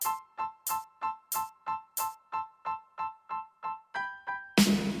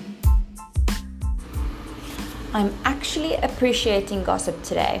I'm actually appreciating gossip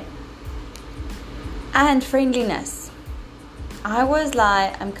today and friendliness. I was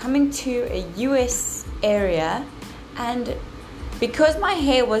like, I'm coming to a US area, and because my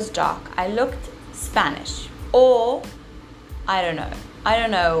hair was dark, I looked Spanish, or I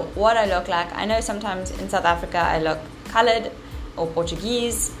don't know what I look like. I know sometimes in South Africa I look colored or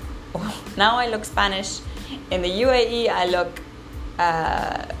Portuguese, or now I look Spanish. In the UAE I look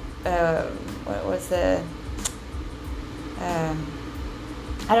what was the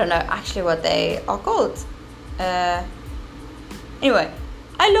I don't know actually what they are called. Anyway,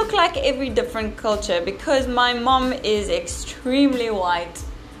 I look like every different culture because my mom is extremely white,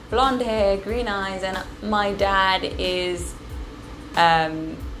 blonde hair, green eyes, and my dad is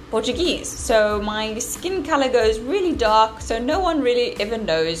Portuguese. So my skin color goes really dark, so no one really ever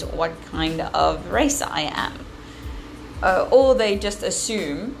knows what kind of race I am. Or they just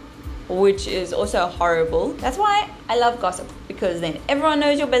assume, which is also horrible. That's why I love gossip, because then everyone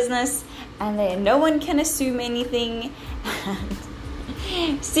knows your business and then no one can assume anything.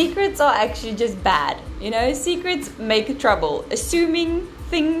 And secrets are actually just bad. Secrets make trouble. Assuming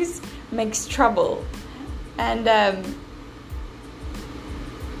things makes trouble. And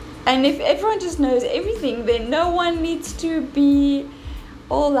if everyone just knows everything, then no one needs to be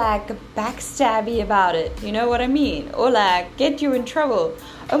all like backstabby about it. You know what I mean? Or like get you in trouble.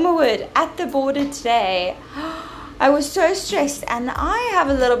 Oh my word, at the border today, I was so stressed, and I have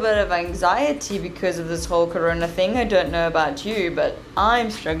a little bit of anxiety because of this whole corona thing. I don't know about you, but I'm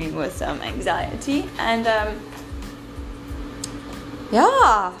struggling with some anxiety. And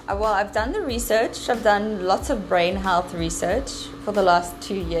I've done the research. I've done lots of brain health research for the last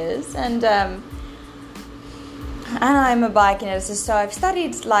 2 years, and I'm a biokineticist, so I've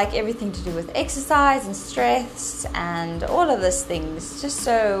studied like everything to do with exercise and stress and all of these things, just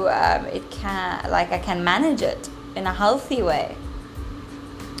so I can manage it in a healthy way.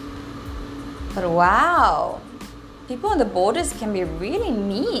 But wow, people on the borders can be really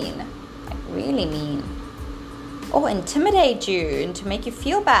mean, like really mean, or intimidate you and to make you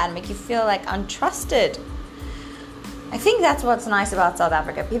feel bad, make you feel like untrusted. I think that's what's nice about South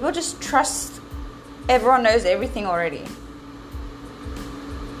Africa. People just trust. Everyone knows everything already.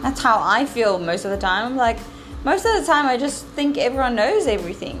 That's how I feel most of the time. I'm like, most of the time I just think everyone knows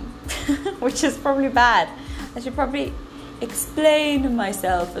everything, which is probably bad. I should probably explain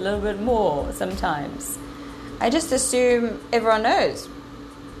myself a little bit more sometimes. I just assume everyone knows.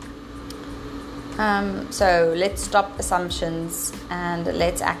 So let's stop assumptions and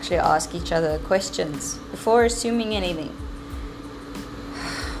let's actually ask each other questions before assuming anything.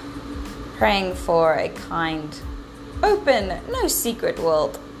 Praying for a kind, open, no secret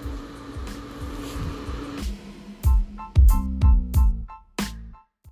world.